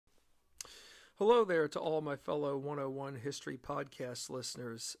Hello there to all my fellow 101 History Podcast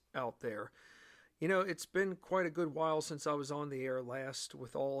listeners out there. It's been quite a good while since I was on the air last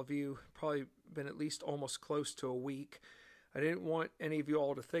with all of you. Probably been at least almost close to a week. I didn't want any of you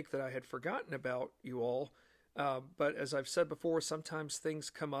all to think that I had forgotten about you all. But as I've said before, sometimes things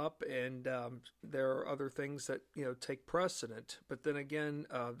come up and there are other things that, take precedent. But then again,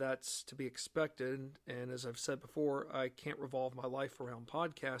 that's to be expected. And as I've said before, I can't revolve my life around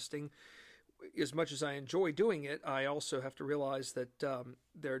podcasting. As much as I enjoy doing it, I also have to realize that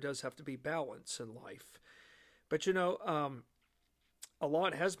there does have to be balance in life. But a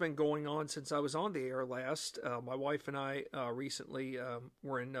lot has been going on since I was on the air last. My wife and I recently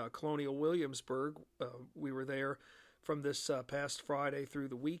were in Colonial Williamsburg. We were there from this past Friday through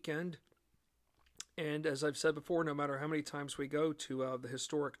the weekend. And as I've said before, no matter how many times we go to the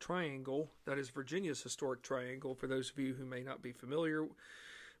historic triangle, that is Virginia's historic triangle, for those of you who may not be familiar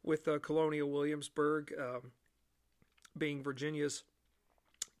with Colonial Williamsburg being Virginia's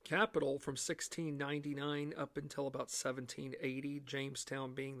capital from 1699 up until about 1780,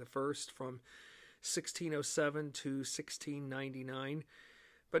 Jamestown being the first from 1607 to 1699.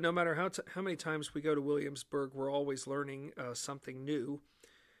 But no matter how many times we go to Williamsburg, we're always learning something new.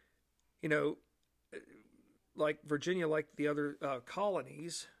 Like Virginia, like the other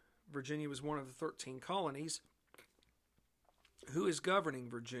colonies, Virginia was one of the 13 colonies. Who is governing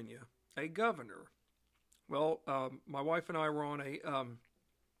Virginia? A governor. Well, my wife and I were on a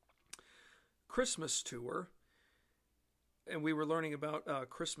Christmas tour, and we were learning about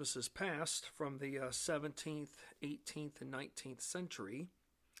Christmases past from the 17th, 18th, and 19th century.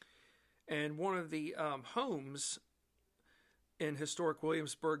 And one of the homes in historic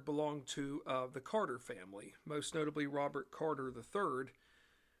Williamsburg belonged to the Carter family, most notably Robert Carter III.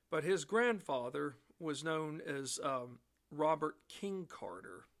 But his grandfather was known as Robert King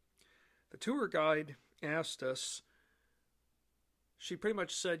Carter. The tour guide asked us, she pretty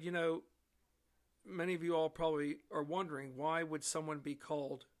much said, many of you all probably are wondering, why would someone be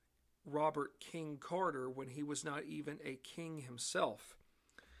called Robert King Carter when he was not even a king himself?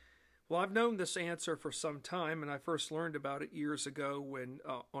 Well, I've known this answer for some time, and I first learned about it years ago when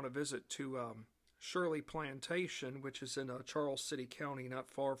on a visit to Shirley Plantation, which is in Charles City County, not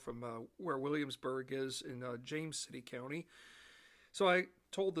far from where Williamsburg is in James City County. So I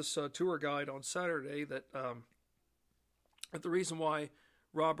told this tour guide on Saturday that the reason why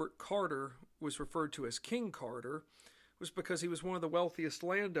Robert Carter was referred to as King Carter was because he was one of the wealthiest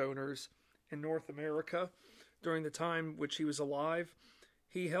landowners in North America during the time which he was alive.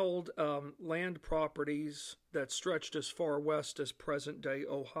 He held land properties that stretched as far west as present-day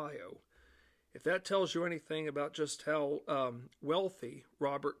Ohio. If that tells you anything about just how wealthy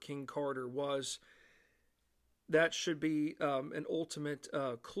Robert King Carter was, that should be an ultimate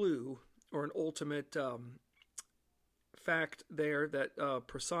clue or an ultimate fact there that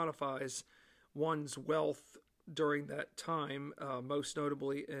personifies one's wealth during that time, most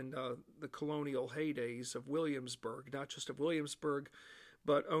notably in the colonial heydays of Williamsburg, not just of Williamsburg,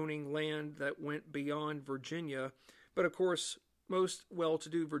 but owning land that went beyond Virginia. But of course, most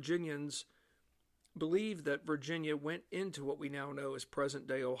well-to-do Virginians believe that Virginia went into what we now know as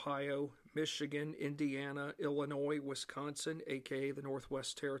present-day Ohio, Michigan, Indiana, Illinois, Wisconsin, aka the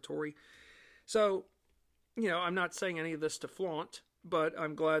Northwest Territory. So, I'm not saying any of this to flaunt, but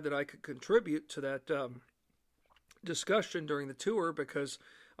I'm glad that I could contribute to that discussion during the tour, because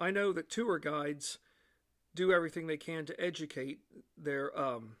I know that tour guides do everything they can to educate their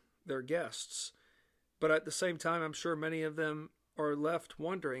guests. But at the same time, I'm sure many of them are left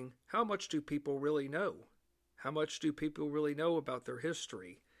wondering, how much do people really know? How much do people really know about their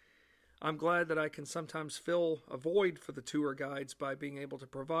history? I'm glad that I can sometimes fill a void for the tour guides by being able to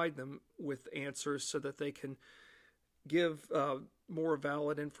provide them with answers so that they can give more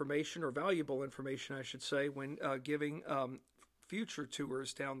valid information, or valuable information, I should say, when giving future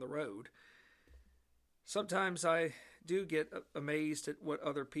tours down the road. Sometimes I do get amazed at what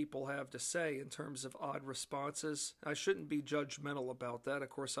other people have to say in terms of odd responses. I shouldn't be judgmental about that. Of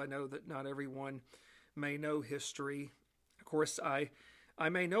course, I know that not everyone may know history. Of course, I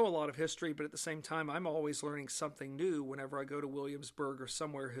may know a lot of history, but at the same time, I'm always learning something new whenever I go to Williamsburg or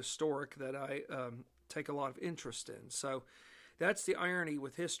somewhere historic that I take a lot of interest in. So that's the irony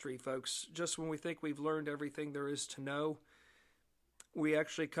with history, folks. Just when we think we've learned everything there is to know, we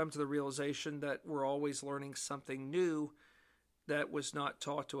actually come to the realization that we're always learning something new that was not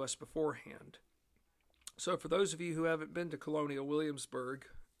taught to us beforehand. So for those of you who haven't been to Colonial Williamsburg,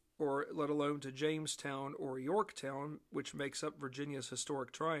 or let alone to Jamestown or Yorktown, which makes up Virginia's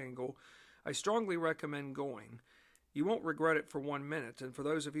historic triangle, I strongly recommend going. You won't regret it for 1 minute. And for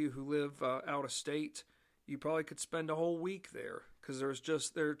those of you who live out of state, you probably could spend a whole week there, because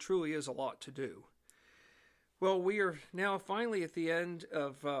there truly is a lot to do. Well, we are now finally at the end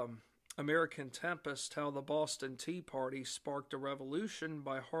of American Tempest, How the Boston Tea Party Sparked a Revolution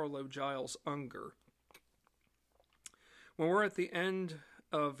by Harlow Giles Unger. When we're at the end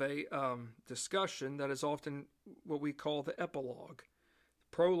of a discussion, that is often what we call the epilogue.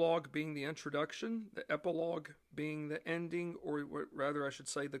 Prologue being the introduction, the epilogue being the ending, or rather I should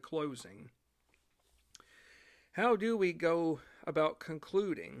say the closing. How do we go about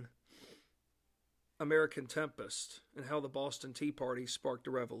concluding American Tempest and How the Boston Tea Party Sparked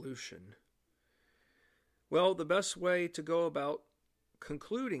a Revolution? Well, the best way to go about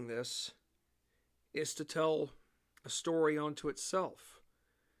concluding this is to tell a story unto itself.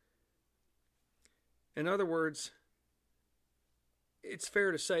 In other words, it's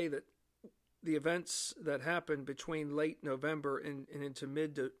fair to say that the events that happened between late November and into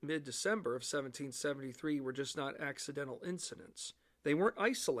mid-December of 1773 were just not accidental incidents. They weren't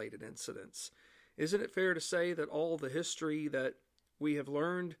isolated incidents. Isn't it fair to say that all the history that we have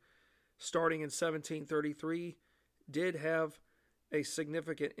learned starting in 1733 did have a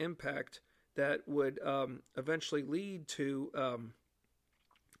significant impact that would eventually lead to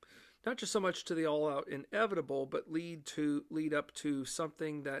not just so much to the all-out inevitable, but lead up to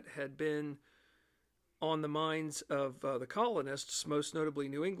something that had been on the minds of the colonists, most notably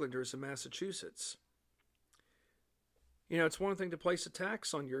New Englanders in Massachusetts. You know, it's one thing to place a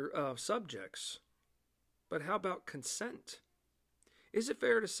tax on your subjects, but how about consent? Is it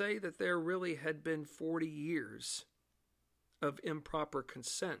fair to say that there really had been 40 years of improper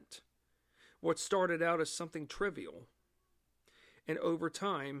consent? What started out as something trivial, and over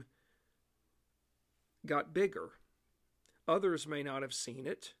time got bigger. Others may not have seen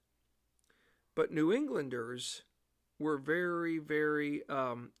it, but New Englanders were very, very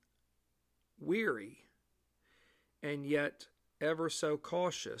weary, and yet ever so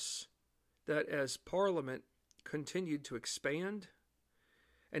cautious that as Parliament continued to expand,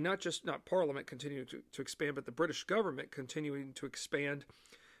 and not Parliament continuing to expand, but the British government continuing to expand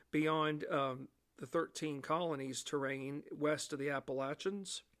beyond the 13 colonies terrain west of the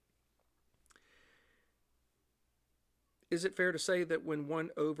Appalachians, is it fair to say that when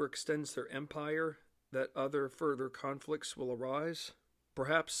one overextends their empire, that other further conflicts will arise?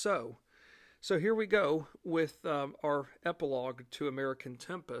 Perhaps so. So here we go with our epilogue to American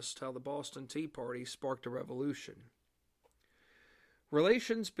Tempest, How the Boston Tea Party Sparked a Revolution.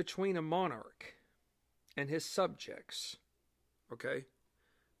 Relations between a monarch and his subjects. Okay?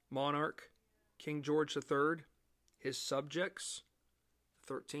 Monarch, King George III, his subjects,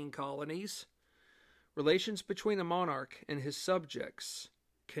 13 colonies. Relations between a monarch and his subjects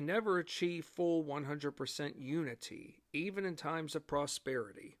can never achieve full 100% unity, even in times of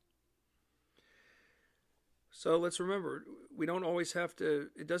prosperity. So let's remember,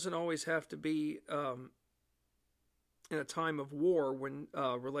 it doesn't always have to be in a time of war when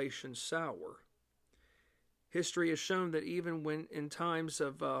relations sour. History has shown that even when in times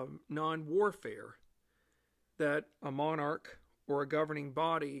of non-warfare, that a monarch or a governing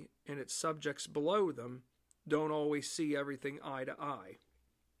body and its subjects below them don't always see everything eye to eye.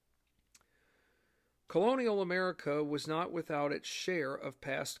 Colonial America was not without its share of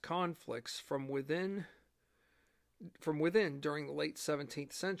past conflicts from within during the late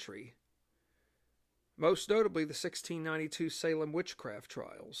 17th century, most notably the 1692 Salem witchcraft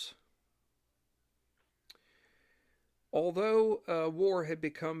trials. Although war had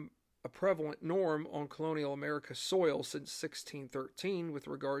become a prevalent norm on colonial America's soil since 1613 with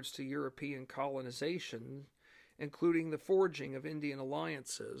regards to European colonization, including the forging of Indian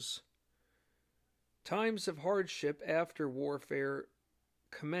alliances, times of hardship after warfare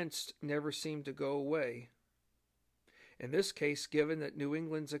commenced never seemed to go away. In this case, given that New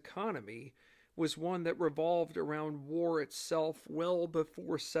England's economy was one that revolved around war itself well before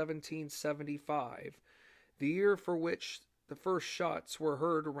 1775, the year for which the first shots were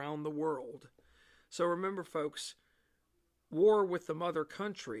heard around the world. So remember, folks, war with the mother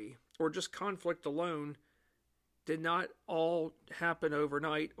country, or just conflict alone, did not all happen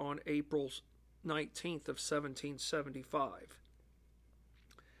overnight on April 19th of 1775.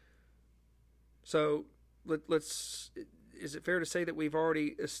 So is it fair to say that we've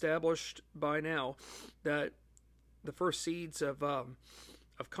already established by now that the first seeds of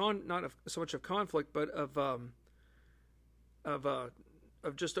not so much of conflict, but of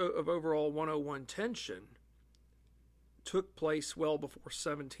overall 101 tension took place well before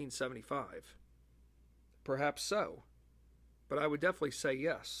 1775? Perhaps so, but I would definitely say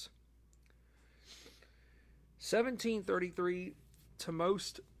yes. 1733 to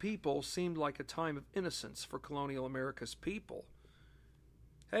most people seemed like a time of innocence for colonial America's people.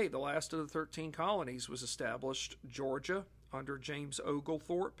 Hey, the last of the 13 colonies was established, Georgia, under James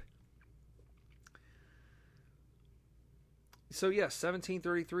Oglethorpe. So, yes,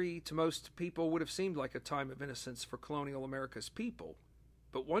 1733 to most people would have seemed like a time of innocence for colonial America's people.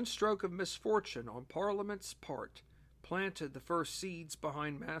 But one stroke of misfortune on Parliament's part planted the first seeds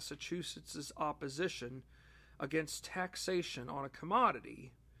behind Massachusetts's opposition against taxation on a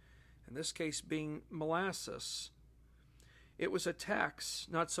commodity, in this case being molasses. It was a tax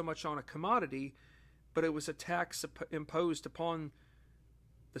not so much on a commodity, but it was a tax imposed upon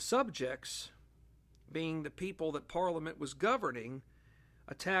the subjects, being the people that Parliament was governing,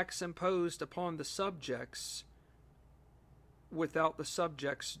 a tax imposed upon the subjects without the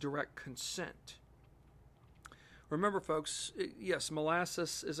subjects' direct consent. Remember, folks, yes,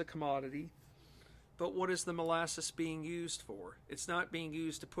 molasses is a commodity, but what is the molasses being used for? It's not being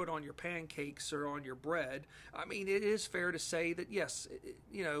used to put on your pancakes or on your bread. I mean, it is fair to say that, yes,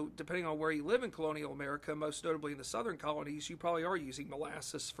 depending on where you live in colonial America, most notably in the southern colonies, you probably are using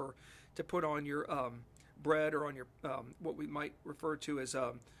molasses to put on your bread or on your what we might refer to as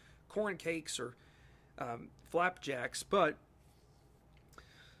corn cakes or flapjacks. But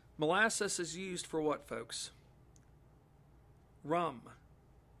molasses is used for what, folks? Rum.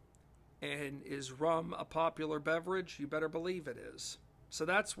 And is rum a popular beverage? You better believe it is. So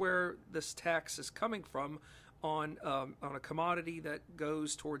that's where this tax is coming from on a commodity that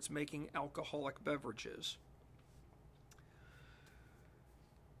goes towards making alcoholic beverages.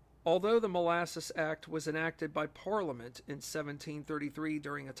 Although the Molasses Act was enacted by Parliament in 1733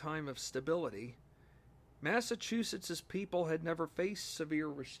 during a time of stability, Massachusetts's people had never faced severe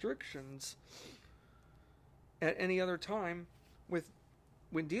restrictions at any other time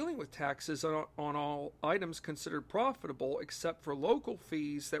when dealing with taxes on all items considered profitable, except for local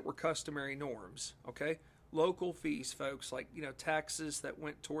fees that were customary norms. Okay, local fees, folks, like taxes that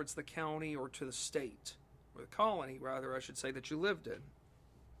went towards the county or to the state, or the colony, rather, I should say, that you lived in.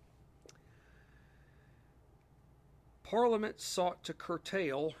 Parliament sought to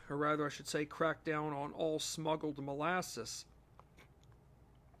curtail, or rather I should say crack down on all smuggled molasses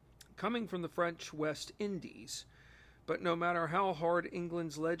coming from the French West Indies, but no matter how hard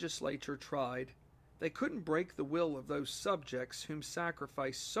England's legislature tried, they couldn't break the will of those subjects whom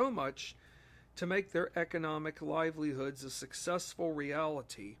sacrificed so much to make their economic livelihoods a successful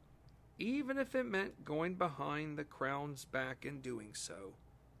reality, even if it meant going behind the crown's back in doing so,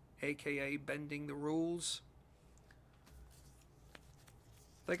 aka bending the rules.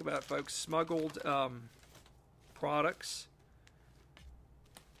 Think about it, folks. Smuggled products.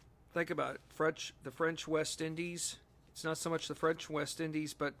 Think about it. The French West Indies. It's not so much the French West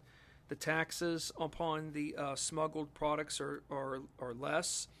Indies, but the taxes upon the smuggled products are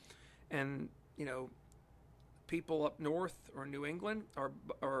less, and people up north or New England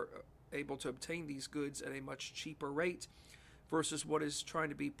are able to obtain these goods at a much cheaper rate versus what is trying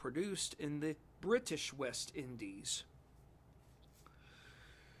to be produced in the British West Indies.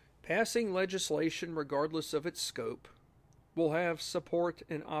 Passing legislation, regardless of its scope, will have support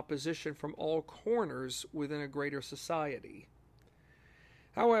and opposition from all corners within a greater society.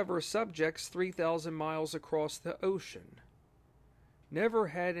 However, subjects 3,000 miles across the ocean never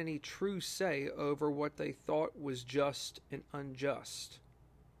had any true say over what they thought was just and unjust.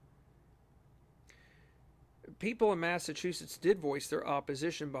 People in Massachusetts did voice their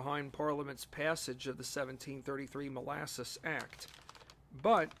opposition behind Parliament's passage of the 1733 Molasses Act,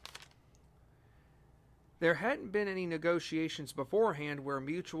 but there hadn't been any negotiations beforehand where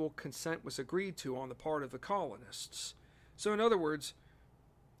mutual consent was agreed to on the part of the colonists. So in other words,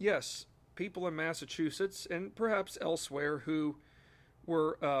 yes, people in Massachusetts and perhaps elsewhere who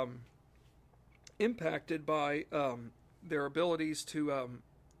were impacted by their abilities to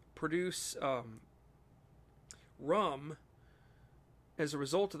produce rum as a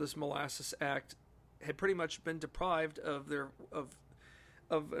result of this Molasses Act had pretty much been deprived of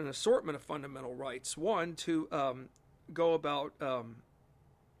an assortment of fundamental rights. One, to go about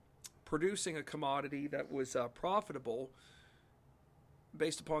producing a commodity that was profitable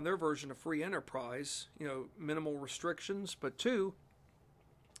based upon their version of free enterprise, minimal restrictions. But two,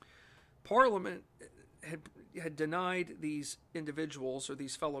 Parliament had denied these individuals or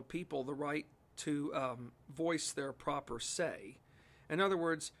these fellow people the right to voice their proper say. In other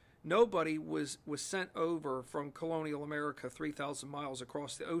words, nobody was sent over from colonial America 3,000 miles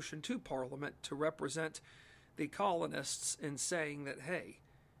across the ocean to Parliament to represent the colonists in saying that, hey,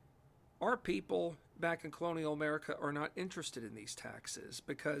 our people back in colonial America are not interested in these taxes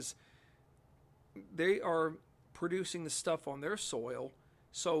because they are producing the stuff on their soil,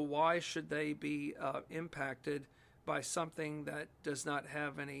 so why should they be impacted by something that does not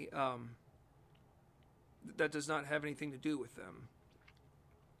have any that does not have anything to do with them?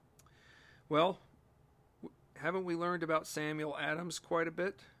 Well, haven't we learned about Samuel Adams quite a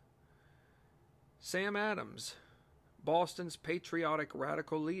bit? Sam Adams, Boston's patriotic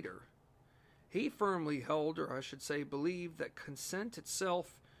radical leader. He firmly held, or I should say believed, that consent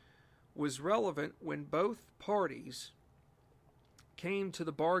itself was relevant when both parties came to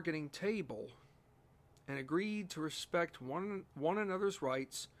the bargaining table and agreed to respect one another's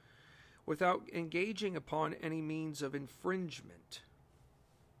rights without engaging upon any means of infringement.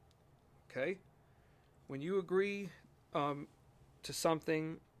 Okay? When you agree to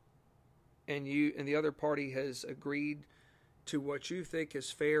something and the other party has agreed to what you think is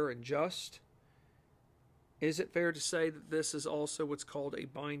fair and just, is it fair to say that this is also what's called a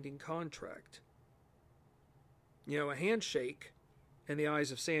binding contract? You know, a handshake, in the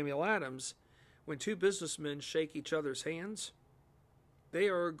eyes of Samuel Adams, when two businessmen shake each other's hands, they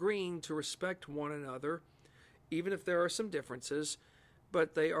are agreeing to respect one another, even if there are some differences,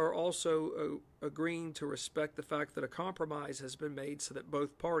 but they are also agreeing to respect the fact that a compromise has been made so that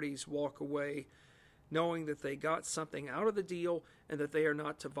both parties walk away knowing that they got something out of the deal and that they are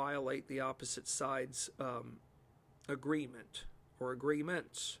not to violate the opposite side's agreement or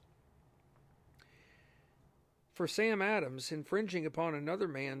agreements. For Sam Adams, infringing upon another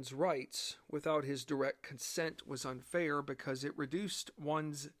man's rights without his direct consent was unfair because it reduced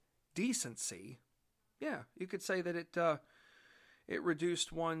one's decency. Yeah, you could say that it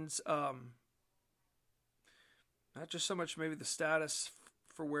reduced one's not just so much maybe the status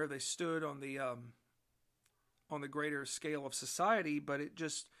for where they stood on the greater scale of society, but it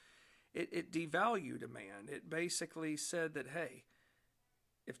devalued a man. It basically said that, hey,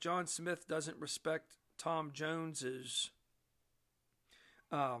 if John Smith doesn't respect Tom Jones's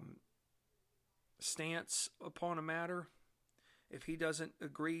stance upon a matter, if he doesn't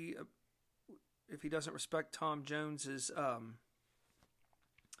respect Tom Jones's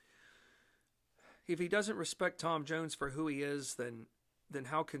if he doesn't respect Tom Jones for who he is, then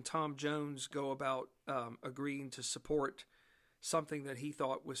how can Tom Jones go about agreeing to support something that he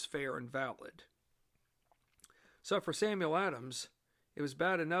thought was fair and valid? So for Samuel Adams, it was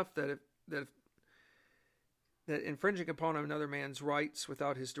bad enough that infringing upon another man's rights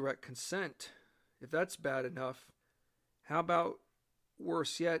without his direct consent, if that's bad enough, how about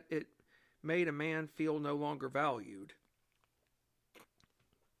worse yet, it made a man feel no longer valued?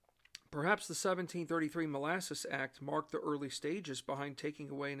 Perhaps the 1733 Molasses Act marked the early stages behind taking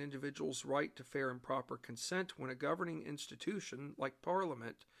away an individual's right to fair and proper consent when a governing institution like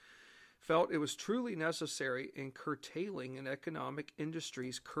Parliament felt it was truly necessary in curtailing an economic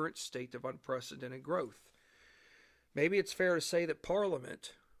industry's current state of unprecedented growth. Maybe it's fair to say that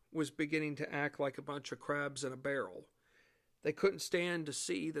Parliament was beginning to act like a bunch of crabs in a barrel. They couldn't stand to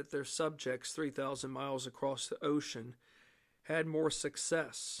see that their subjects 3,000 miles across the ocean had more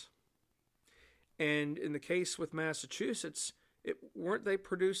success. And in the case with Massachusetts, weren't they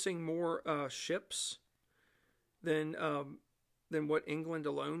producing more ships than what England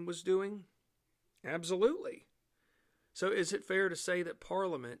alone was doing? Absolutely. So is it fair to say that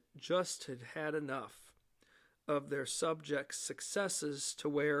Parliament just had enough of their subjects' successes to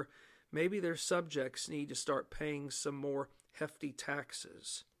where maybe their subjects need to start paying some more hefty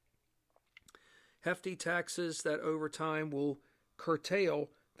taxes? Hefty taxes that over time will curtail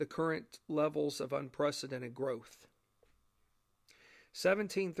the current levels of unprecedented growth.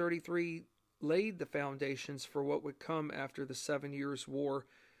 1733 laid the foundations for what would come after the 7 Years' War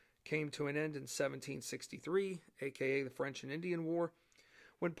came to an end in 1763, aka the French and Indian War,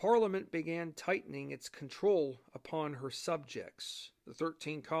 when Parliament began tightening its control upon her subjects, the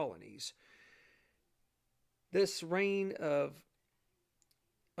 13 colonies. This reign of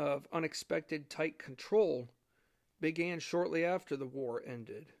unexpected tight control began shortly after the war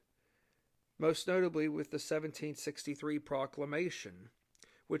ended, most notably with the 1763 proclamation,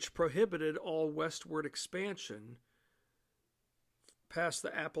 which prohibited all westward expansion past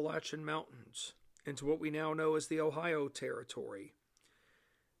the Appalachian Mountains into what we now know as the Ohio Territory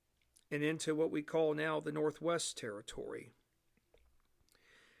and into what we call now the Northwest Territory.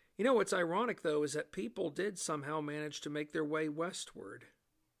 You know, what's ironic, though, is that people did somehow manage to make their way westward.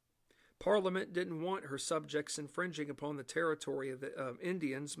 Parliament didn't want her subjects infringing upon the territory of the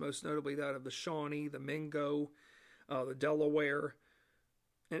Indians, most notably that of the Shawnee, the Mingo, the Delaware,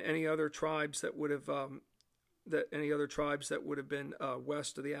 and any other tribes that would have been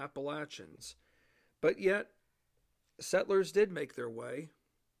west of the Appalachians. But yet, settlers did make their way.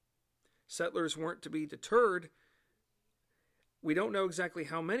 Settlers weren't to be deterred We don't know exactly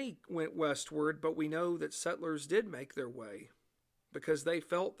how many went westward, but we know that settlers did make their way because they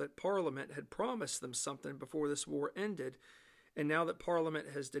felt that Parliament had promised them something before this war ended. And now that Parliament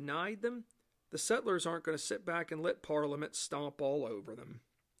has denied them, the settlers aren't going to sit back and let Parliament stomp all over them.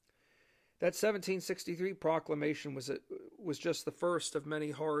 That 1763 proclamation was just the first of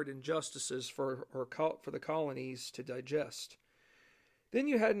many hard injustices for the colonies to digest. Then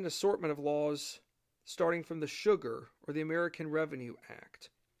you had an assortment of laws starting from the Sugar or the American Revenue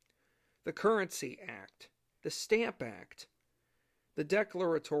Act, the Currency Act, the Stamp Act, the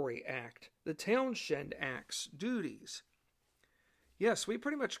Declaratory Act, the Townshend Act's duties. Yes, we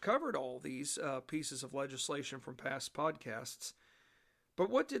pretty much covered all these pieces of legislation from past podcasts. But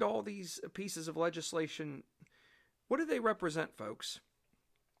what did all these pieces of legislation, what did they represent, folks?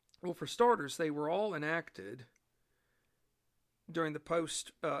 Well, for starters, they were all enacted during the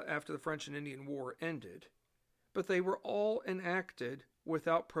after the French and Indian War ended, but they were all enacted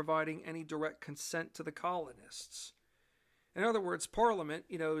without providing any direct consent to the colonists. In other words, Parliament,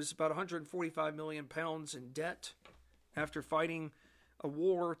 is about 145 million pounds in debt after fighting a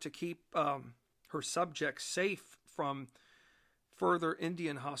war to keep her subjects safe from further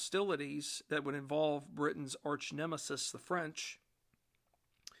Indian hostilities that would involve Britain's arch nemesis, the French.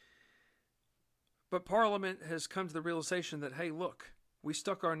 But Parliament has come to the realization that, hey, look, we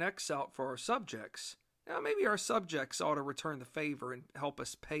stuck our necks out for our subjects. Now maybe our subjects ought to return the favor and help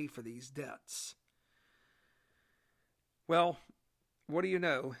us pay for these debts. Well, what do you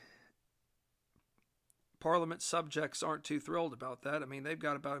know? Parliament subjects aren't too thrilled about that. I mean, they've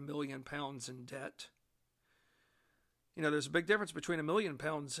got about £1 million in debt. There's a big difference between £1 million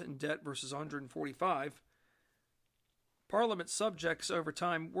in debt versus 145. Parliament subjects over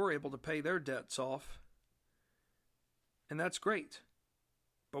time were able to pay their debts off, and that's great.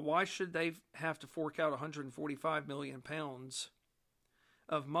 But why should they have to fork out 145 million pounds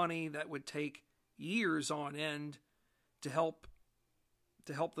of money that would take years on end to help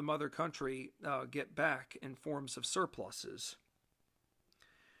the mother country get back in forms of surpluses?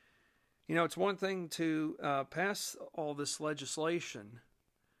 It's one thing to pass all this legislation,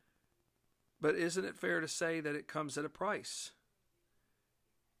 but isn't it fair to say that it comes at a price?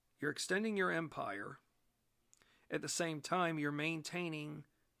 You're extending your empire. At the same time, you're maintaining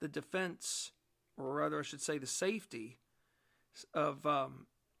the defense, or rather I should say the safety of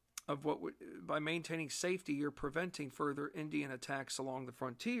by maintaining safety, you're preventing further Indian attacks along the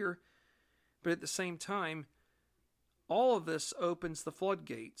frontier. But at the same time, all of this opens the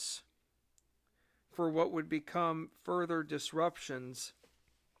floodgates for what would become further disruptions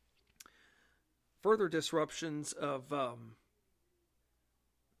of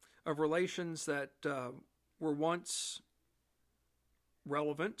relations that were once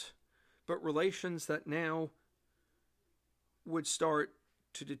relevant, but relations that now would start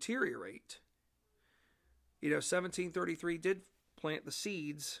to deteriorate. 1733 did plant the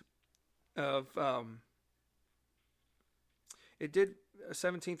seeds of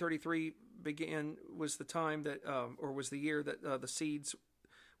 1733 was the time that or was the year that the seeds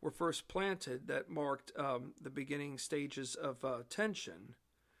were first planted that marked the beginning stages of tension.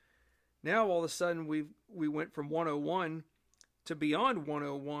 Now all of a sudden we went from 101 to beyond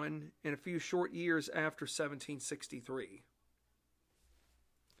 101 in a few short years after 1763.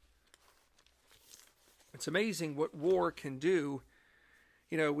 It's amazing what war can do.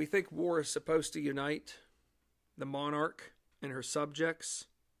 We think war is supposed to unite the monarch and her subjects.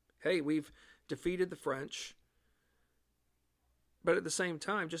 Hey, we've defeated the French. But at the same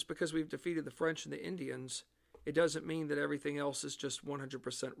time, just because we've defeated the French and the Indians, it doesn't mean that everything else is just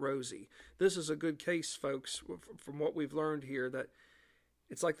 100% rosy. This is a good case, folks, from what we've learned here, that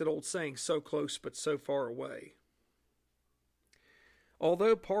it's like that old saying, so close but so far away.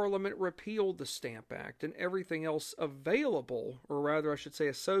 Although Parliament repealed the Stamp Act and everything else available, or rather I should say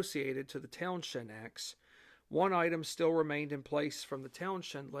associated to the Townshend Acts, one item still remained in place from the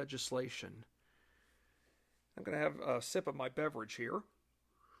Townshend legislation. I'm going to have a sip of my beverage here.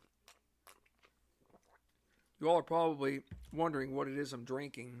 You all are probably wondering what it is I'm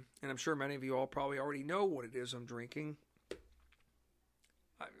drinking, and I'm sure many of you all probably already know what it is I'm drinking.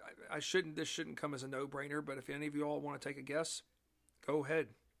 This shouldn't come as a no-brainer, but if any of you all want to take a guess, go ahead.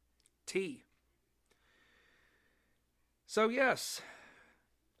 Tea. So yes,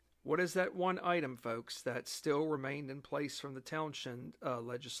 what is that one item, folks, that still remained in place from the Townshend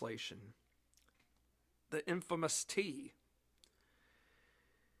legislation? The infamous tea.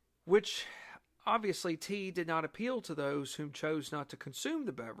 Which, obviously, tea did not appeal to those whom chose not to consume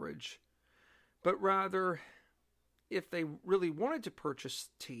the beverage, but rather, if they really wanted to purchase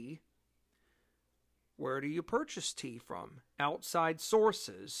tea, Where do you purchase tea from? Outside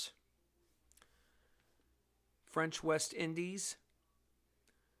sources. French West Indies,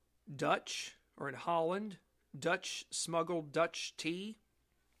 Dutch, or in Holland, Dutch smuggled Dutch tea.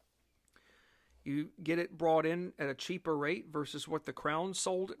 You get it brought in at a cheaper rate versus what the Crown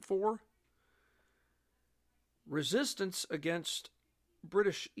sold it for. Resistance against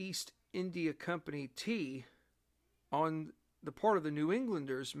British East India Company tea on the part of the New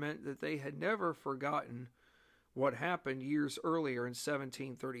Englanders meant that they had never forgotten what happened years earlier in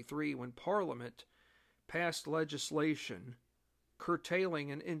 1733 when Parliament passed legislation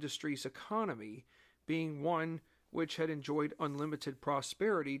curtailing an industry's economy, being one which had enjoyed unlimited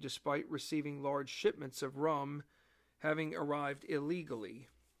prosperity despite receiving large shipments of rum having arrived illegally.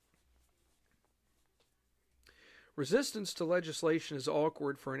 Resistance to legislation is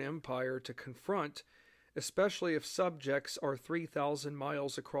awkward for an empire to confront, especially if subjects are 3,000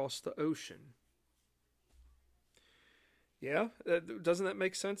 miles across the ocean. Yeah, doesn't that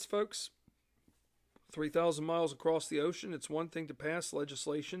make sense, folks? 3,000 miles across the ocean, it's one thing to pass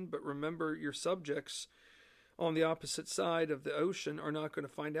legislation, but remember your subjects on the opposite side of the ocean are not going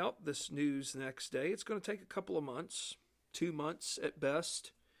to find out this news the next day. It's going to take a couple of months, 2 months at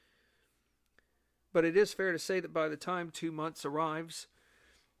best. But it is fair to say that by the time 2 months arrives,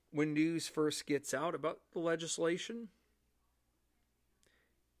 when news first gets out about the legislation,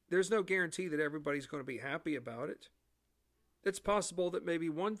 there's no guarantee that everybody's going to be happy about it. It's possible that maybe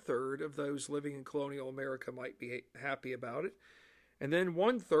 1/3 of those living in colonial America might be happy about it, and then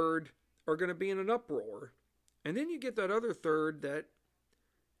 1/3 are going to be in an uproar. And then you get that other third that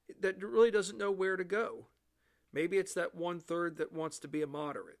really doesn't know where to go. Maybe it's that 1/3 that wants to be a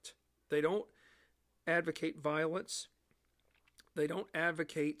moderate. They don't advocate violence. They don't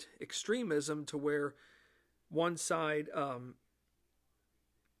advocate extremism to where one side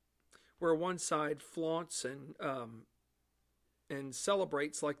flaunts and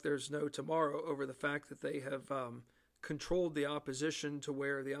celebrates like there's no tomorrow over the fact that they have controlled the opposition to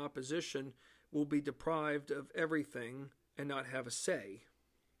where the opposition will be deprived of everything and not have a say.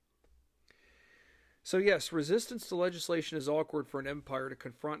 So yes, resistance to legislation is awkward for an empire to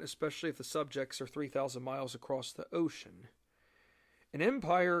confront, especially if the subjects are 3,000 miles across the ocean. An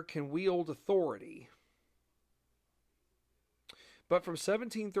empire can wield authority. But from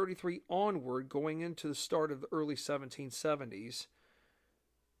 1733 onward, going into the start of the early 1770s,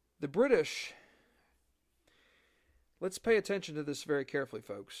 the British, let's pay attention to this very carefully,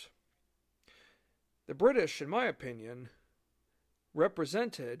 folks. The British, in my opinion,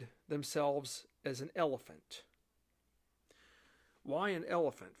 represented themselves as an elephant. Why an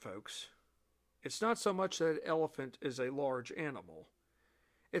elephant, folks? It's not so much that an elephant is a large animal.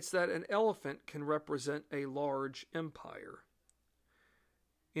 It's that an elephant can represent a large empire.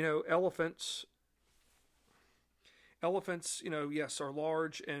 You know, elephants, yes, are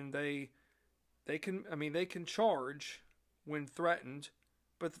large, and they can charge when threatened,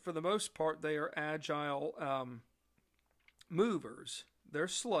 but for the most part, they are agile movers. They're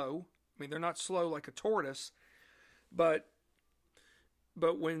slow. I mean, they're not slow like a tortoise, but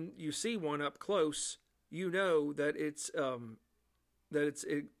when you see one up close, you know that it's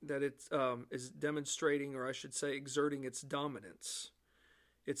is demonstrating, or I should say, exerting its dominance,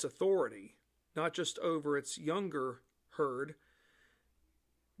 its authority, not just over its younger herd,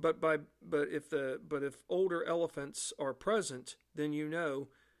 but if older elephants are present, then you know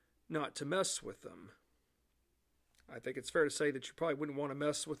not to mess with them. I think it's fair to say that you probably wouldn't want to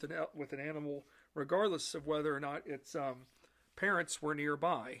mess with an animal, regardless of whether or not its parents were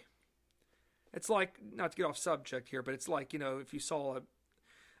nearby. It's like, not to get off subject here, but it's like, if you saw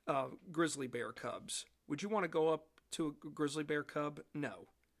a grizzly bear cubs, would you want to go up to a grizzly bear cub? No,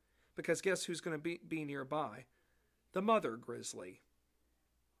 because guess who's going to be nearby? The mother grizzly.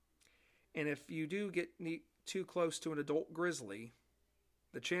 And if you do get too close to an adult grizzly,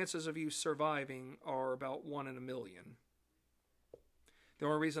 the chances of you surviving are about 1 in a million. The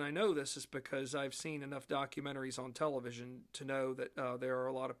only reason I know this is because I've seen enough documentaries on television to know that there are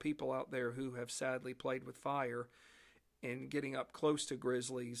a lot of people out there who have sadly played with fire and getting up close to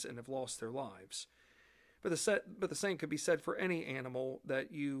grizzlies and have lost their lives. But the same could be said for any animal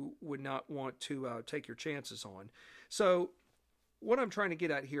that you would not want to take your chances on. So what I'm trying to get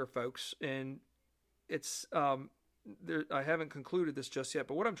at here, folks, and it's I haven't concluded this just yet,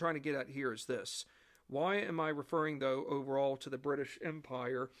 but what I'm trying to get at here is this. Why am I referring, though, overall to the British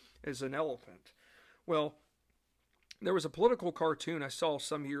Empire as an elephant? Well, there was a political cartoon I saw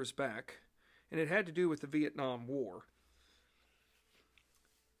some years back, and it had to do with the Vietnam War.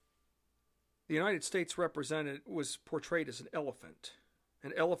 The United States was portrayed as an elephant.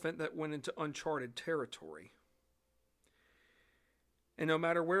 an elephant that went into uncharted territory. And no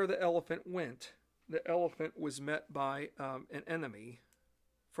matter where the elephant went, the elephant was met by an enemy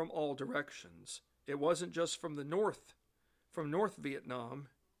from all directions. It wasn't just from the north, from North Vietnam,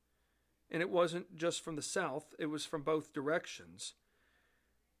 and it wasn't just from the south, it was from both directions.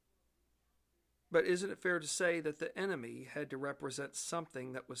 But isn't it fair to say that the enemy had to represent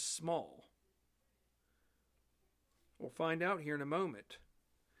something that was small? We'll find out here in a moment.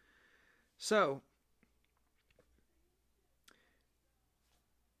 So,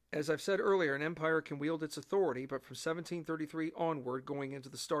 as I've said earlier, an empire can wield its authority, but from 1733 onward, going into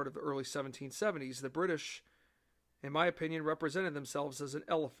the start of the early 1770s, the British, in my opinion, represented themselves as an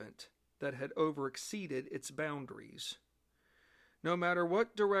elephant that had overexceeded its boundaries. No matter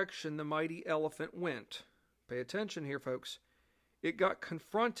what direction the mighty elephant went, pay attention here, folks, it got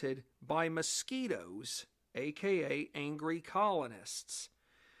confronted by mosquitoes, aka angry colonists.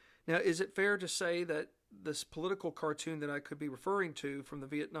 Now, is it fair to say that this political cartoon that I could be referring to from the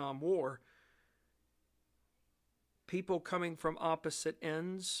Vietnam War, people coming from opposite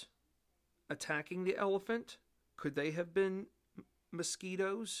ends attacking the elephant, could they have been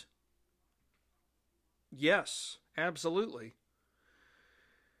mosquitoes? Yes, absolutely.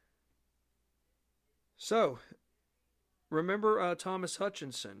 So, remember Thomas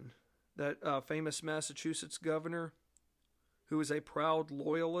Hutchinson, that famous Massachusetts governor who was a proud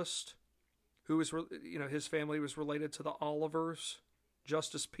loyalist, who was, his family was related to the Olivers,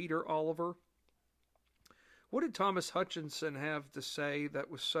 Justice Peter Oliver. What did Thomas Hutchinson have to say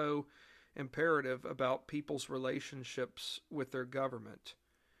that was so imperative about people's relationships with their government?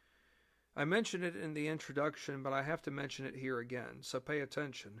 I mentioned it in the introduction, but I have to mention it here again, so pay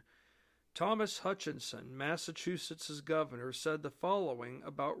attention. Thomas Hutchinson, Massachusetts' governor, said the following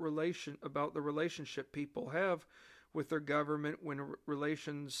about the relationship people have with their government when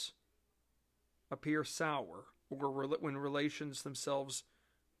relations appear sour, or when relations themselves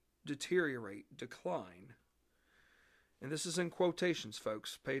deteriorate, decline. And this is in quotations,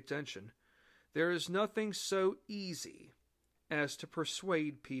 folks. Pay attention. There is nothing so easy as to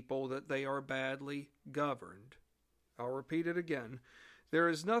persuade people that they are badly governed. I'll repeat it again. There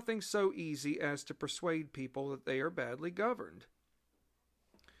is nothing so easy as to persuade people that they are badly governed.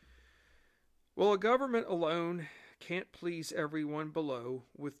 Well, a government alone can't please everyone below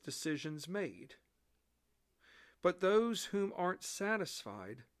with decisions made. But those whom aren't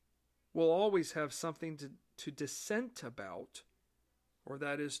satisfied will always have something to dissent about, or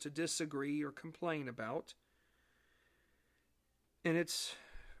that is to disagree or complain about. And it's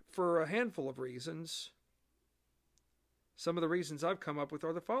for a handful of reasons. Some of the reasons I've come up with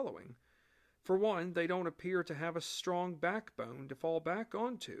are the following. For one, they don't appear to have a strong backbone to fall back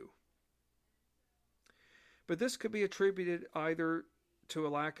onto. But this could be attributed either to a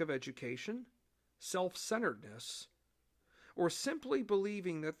lack of education, self-centeredness, or simply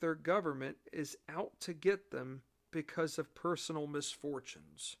believing that their government is out to get them because of personal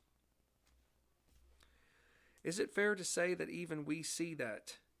misfortunes. Is it fair to say that even we see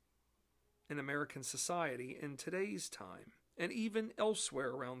that in American society in today's time, and even elsewhere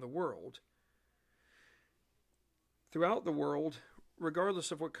around the world? Throughout the world,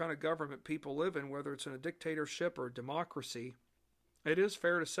 regardless of what kind of government people live in, whether it's in a dictatorship or democracy, it is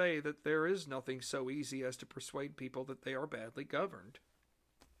fair to say that there is nothing so easy as to persuade people that they are badly governed.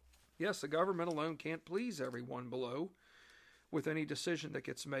 Yes, the government alone can't please everyone below with any decision that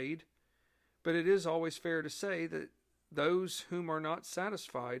gets made, but it is always fair to say that those whom are not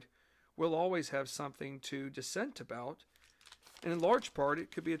satisfied will always have something to dissent about, and in large part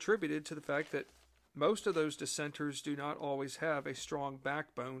it could be attributed to the fact that most of those dissenters do not always have a strong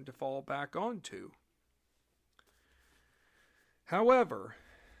backbone to fall back onto. However,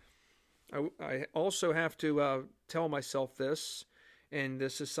 I also have to tell myself this, and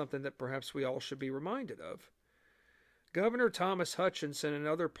this is something that perhaps we all should be reminded of. Governor Thomas Hutchinson and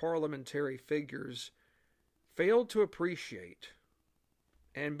other parliamentary figures failed to appreciate,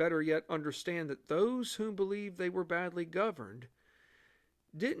 and better yet understand, that those who believed they were badly governed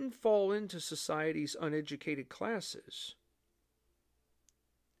didn't fall into society's uneducated classes.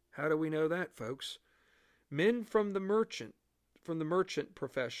 How do we know that, folks? Men from the merchant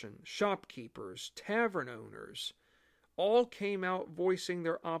profession, shopkeepers, tavern owners, all came out voicing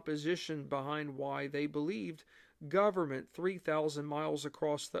their opposition behind why they believed government 3,000 miles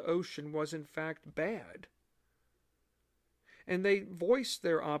across the ocean was in fact bad. And they voiced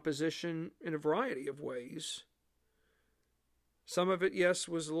their opposition in a variety of ways. Some of it, yes,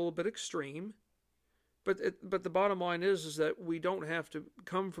 was a little bit extreme, but the bottom line is that we don't have to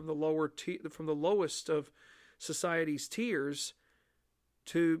come from the lowest of society's tiers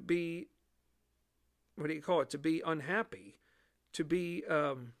to be, what do you call it? To be unhappy, to be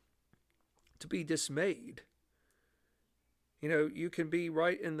dismayed. You know, you can be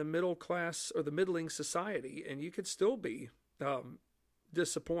right in the middle class or the middling society, and you could still be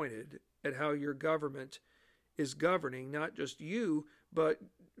disappointed at how your government is governing not just you, but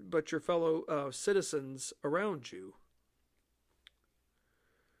your fellow citizens around you.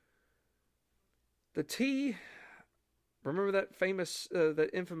 The tea. Remember that that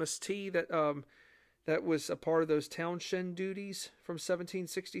infamous tea that that was a part of those Townshend duties from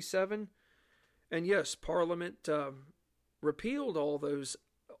 1767? And yes, Parliament repealed all those,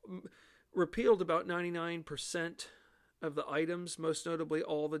 repealed about 99% of the items, most notably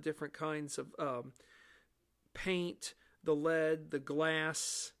all the different kinds of paint, the lead, the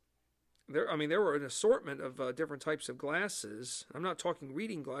glass. There were an assortment of different types of glasses. I'm not talking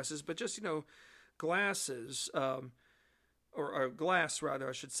reading glasses, but just, glasses, or glass rather,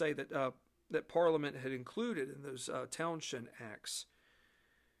 I should say, that Parliament had included in those Townshend Acts.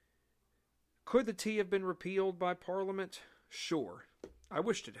 Could the tea have been repealed by Parliament? Sure. I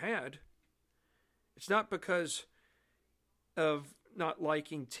wished it had. It's not because of not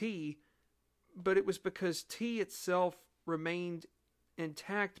liking tea, but it was because tea itself remained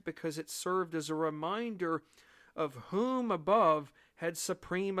intact because it served as a reminder of whom above had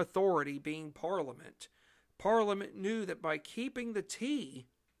supreme authority, being Parliament. Parliament knew that by keeping the tea,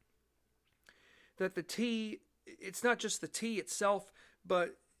 that the tea, it's not just the tea itself,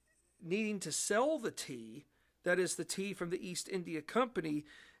 but needing to sell the tea, that is the tea from the East India Company,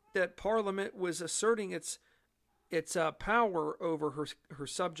 that Parliament was asserting its power over her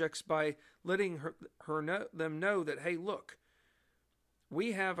subjects by letting them know that, hey, look,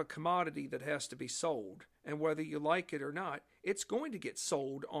 we have a commodity that has to be sold, and whether you like it or not, it's going to get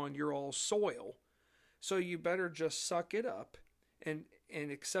sold on your all soil. So you better just suck it up and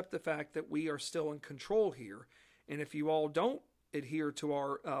accept the fact that we are still in control here. And if you all don't adhere to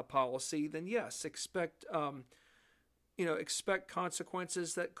our policy, then yes, expect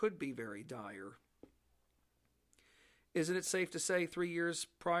consequences that could be very dire. Isn't it safe to say 3 years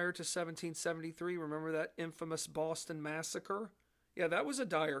prior to 1773, remember that infamous Boston Massacre? Yeah, that was a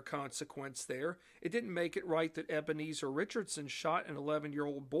dire consequence there. It didn't make it right that Ebenezer Richardson shot an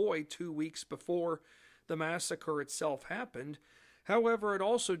 11-year-old boy 2 weeks before the massacre itself happened. However, it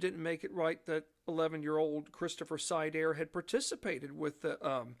also didn't make it right that 11-year-old Christopher Sider had participated with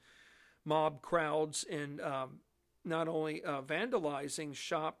the mob crowds in not only vandalizing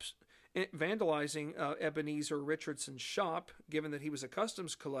Ebenezer Richardson's shop, given that he was a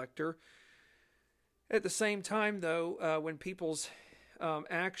customs collector. At the same time, though, when people's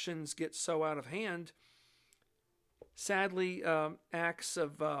actions get so out of hand, sadly, acts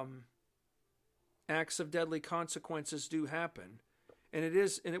of deadly consequences do happen. And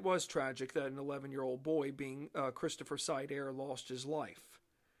it was tragic that an 11-year-old boy, being Christopher Sider, lost his life.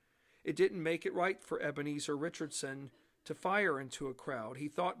 It didn't make it right for Ebenezer Richardson to fire into a crowd. He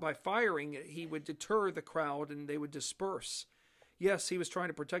thought by firing it, he would deter the crowd and they would disperse. Yes, he was trying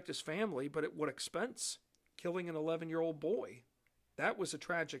to protect his family, but at what expense? Killing an 11-year-old boy. That was a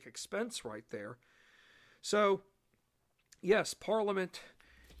tragic expense right there. So, yes, Parliament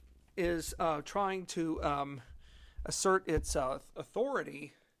is trying to assert its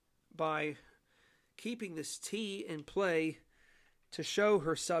authority by keeping this tea in play to show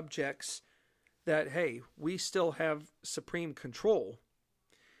her subjects that, hey, we still have supreme control.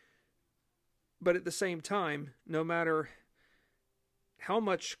 But at the same time, no matter how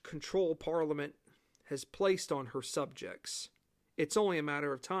much control Parliament has placed on her subjects, it's only a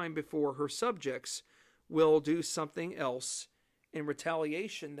matter of time before her subjects will do something else in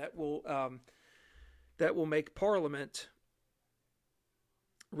retaliation that will make Parliament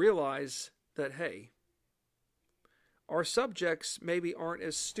realize that, hey, our subjects maybe aren't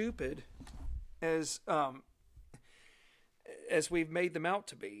as stupid as we've made them out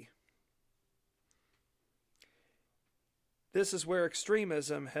to be. This is where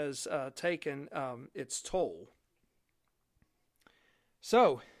extremism has taken its toll.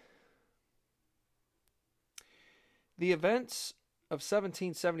 So, the events of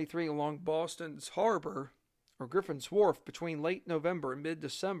 1773 along Boston's harbor, or Griffin's Wharf, between late November and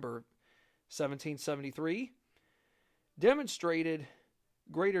mid-December 1773, demonstrated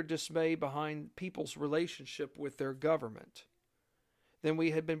greater dismay behind people's relationship with their government than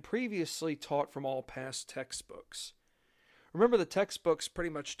we had been previously taught from all past textbooks. Remember, the textbooks pretty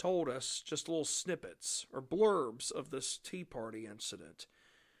much told us just little snippets or blurbs of this Tea Party incident.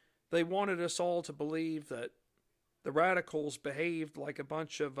 They wanted us all to believe that the radicals behaved like a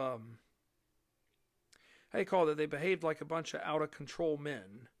bunch of They called it, they behaved like a bunch of out of control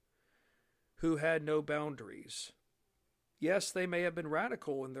men who had no boundaries. Yes, they may have been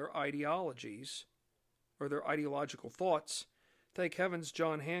radical in their ideologies or their ideological thoughts. Thank heavens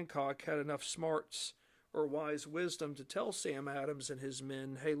John Hancock had enough smarts or wise wisdom to tell Sam Adams and his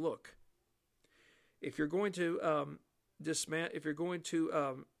men, hey, look, if you're going to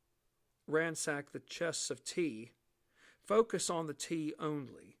ransack the chests of tea, focus on the tea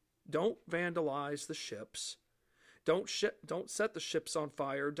only. Don't vandalize the ships. Don't set the ships on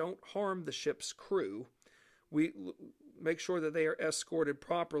fire. Don't harm the ship's crew. We make sure that they are escorted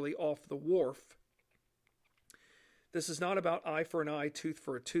properly off the wharf. This is not about eye for an eye, tooth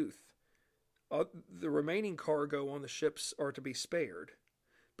for a tooth. The remaining cargo on the ships are to be spared.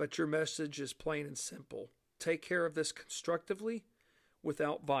 But your message is plain and simple. Take care of this constructively,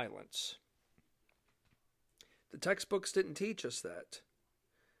 without violence. The textbooks didn't teach us that.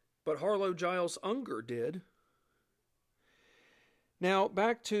 But Harlow Giles Unger did. Now,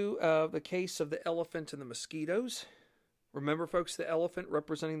 back to the case of the elephant and the mosquitoes. Remember, folks, the elephant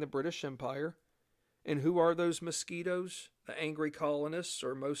representing the British Empire. And who are those mosquitoes? The angry colonists,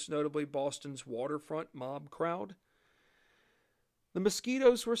 or most notably Boston's waterfront mob crowd. The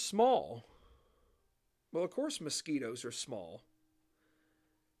mosquitoes were small. Well, of course mosquitoes are small.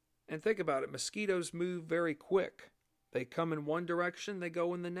 And think about it, mosquitoes move very quick. They come in one direction, they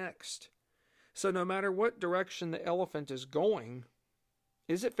go in the next. So no matter what direction the elephant is going,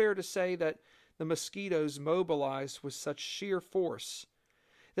 is it fair to say that the mosquitoes mobilized with such sheer force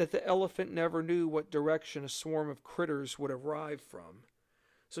that the elephant never knew what direction a swarm of critters would arrive from?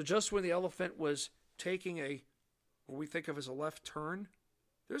 So just when the elephant was taking what we think of as a left turn,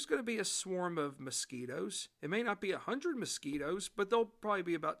 there's going to be a swarm of mosquitoes. It may not be 100 mosquitoes, but there'll probably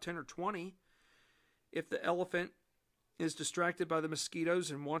be about 10 or 20. If the elephant is distracted by the mosquitoes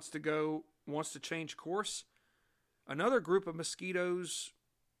and wants to change course, another group of mosquitoes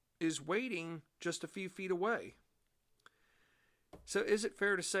is waiting just a few feet away. So is it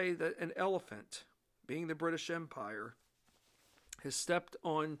fair to say that an elephant, being the British Empire, has stepped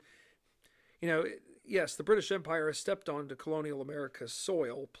on, yes, the British Empire has stepped onto colonial America's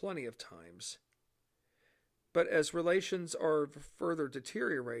soil plenty of times. But as relations are further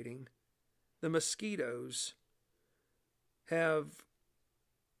deteriorating, the mosquitoes have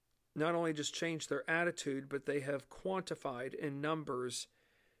not only just changed their attitude, but they have quantified in numbers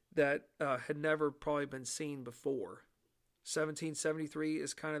that had never probably been seen before. 1773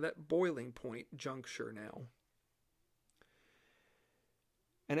 is kind of that boiling point juncture now.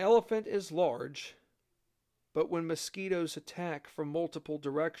 An elephant is large, but when mosquitoes attack from multiple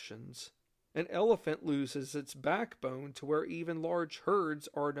directions, an elephant loses its backbone to where even large herds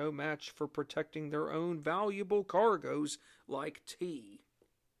are no match for protecting their own valuable cargoes like tea,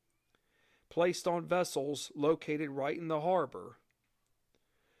 placed on vessels located right in the harbor.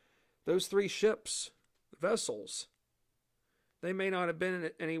 Those 3 ships, vessels, they may not have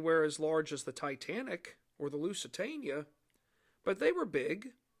been anywhere as large as the Titanic or the Lusitania, but they were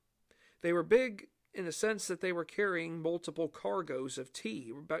big. They were big in the sense that they were carrying multiple cargoes of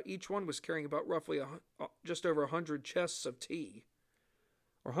tea. Each one was carrying about roughly just over 100 chests of tea,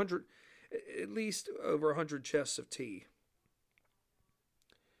 or at least over 100 chests of tea.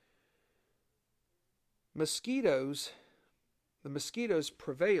 The mosquitoes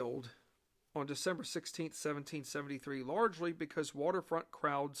prevailed on December 16, 1773, largely because waterfront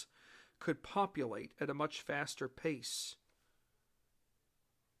crowds could populate at a much faster pace,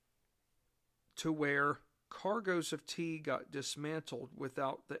 to where cargoes of tea got dismantled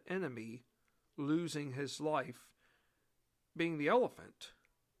without the enemy losing his life, being the elephant,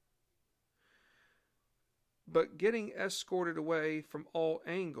 but getting escorted away from all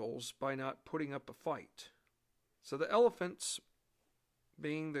angles by not putting up a fight. So the elephants,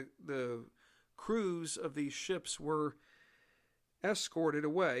 being the crews of these ships, were escorted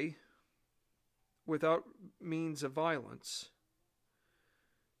away without means of violence.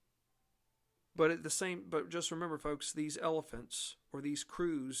 But just remember, folks, these elephants or these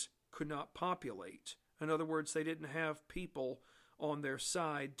crews could not populate. In other words, they didn't have people on their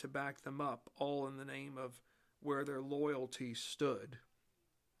side to back them up, all in the name of where their loyalty stood.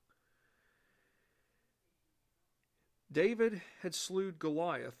 David had slewed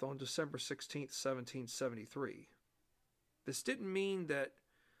Goliath on December 16, 1773. This didn't mean that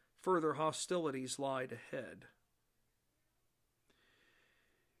further hostilities lied ahead.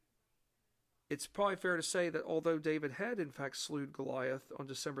 It's probably fair to say that although David had in fact slewed Goliath on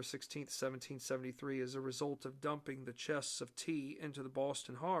December 16, 1773 as a result of dumping the chests of tea into the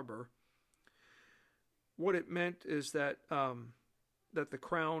Boston harbor, what it meant is that the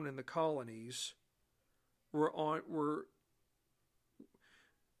Crown and the colonies were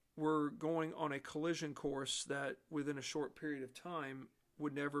going on a collision course that within a short period of time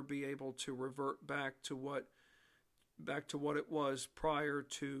would never be able to revert back to what it was prior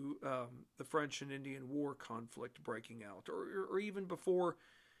to the French and Indian War conflict breaking out, or even before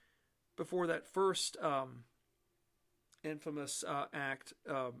that first infamous act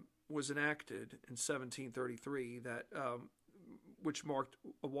was enacted in 1733, that which marked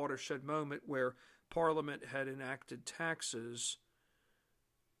a watershed moment where Parliament had enacted taxes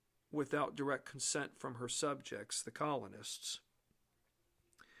without direct consent from her subjects, the colonists.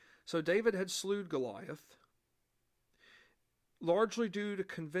 So David had slewed Goliath, largely due to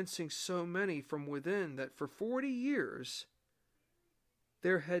convincing so many from within that for 40 years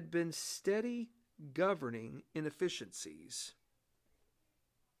there had been steady governing inefficiencies.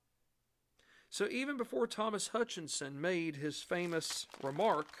 So even before Thomas Hutchinson made his famous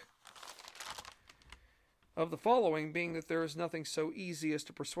remark of the following, being that there is nothing so easy as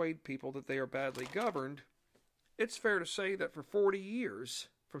to persuade people that they are badly governed, it's fair to say that for 40 years,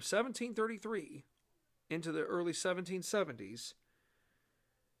 from 1733 into the early 1770s,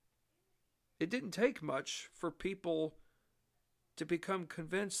 it didn't take much for people to become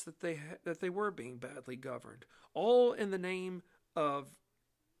convinced that they were being badly governed, all in the name of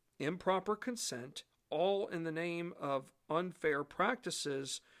improper consent, all in the name of unfair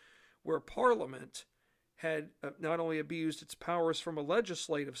practices, where Parliament had not only abused its powers from a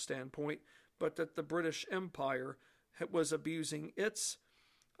legislative standpoint, but that the British Empire was abusing its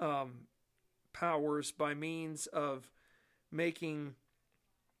powers by means of making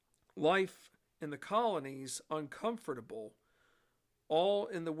life in the colonies uncomfortable, all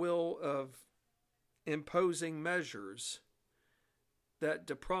in the will of imposing measures that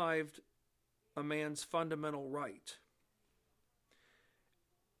deprived a man's fundamental right.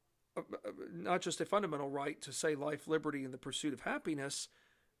 Not just a fundamental right to say life, liberty, and the pursuit of happiness,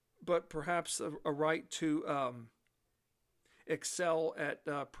 but perhaps a right to excel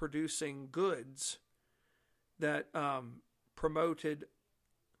at producing goods that promoted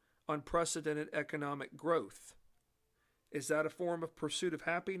unprecedented economic growth. Is that a form of pursuit of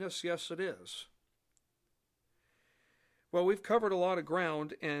happiness? Yes, it is. Well, we've covered a lot of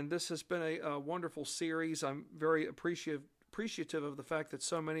ground, and this has been a wonderful series. I'm very appreciative of the fact that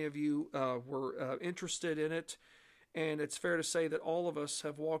so many of you were interested in it, and it's fair to say that all of us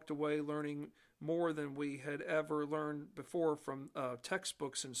have walked away learning more than we had ever learned before from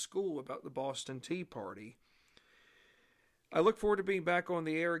textbooks in school about the Boston Tea Party. I look forward to being back on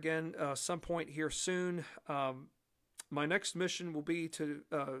the air again some point here soon. My next mission will be to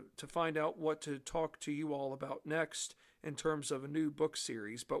find out what to talk to you all about next in terms of a new book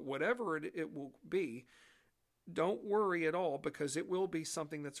series. But whatever it will be, don't worry at all, because it will be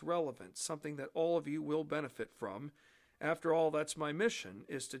something that's relevant, something that all of you will benefit from. After all, that's my mission,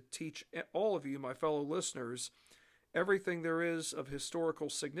 is to teach all of you, my fellow listeners, everything there is of historical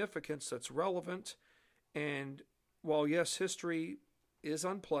significance that's relevant. And while, yes, history is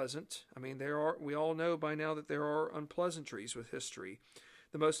unpleasant, I mean, we all know by now that there are unpleasantries with history.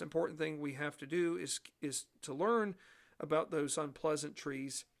 The most important thing we have to do is to learn about those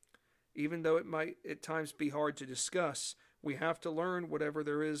unpleasantries. Even though it might at times be hard to discuss, we have to learn whatever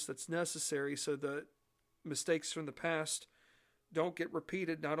there is that's necessary so that mistakes from the past don't get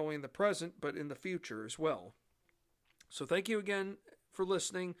repeated, not only in the present, but in the future as well. So thank you again for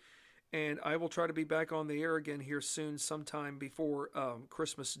listening, and I will try to be back on the air again here soon, sometime before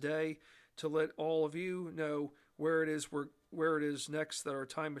Christmas Day, to let all of you know where it is next that our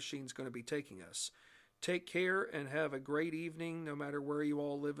time machine is going to be taking us. Take care and have a great evening, no matter where you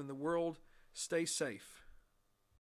all live in the world. Stay safe.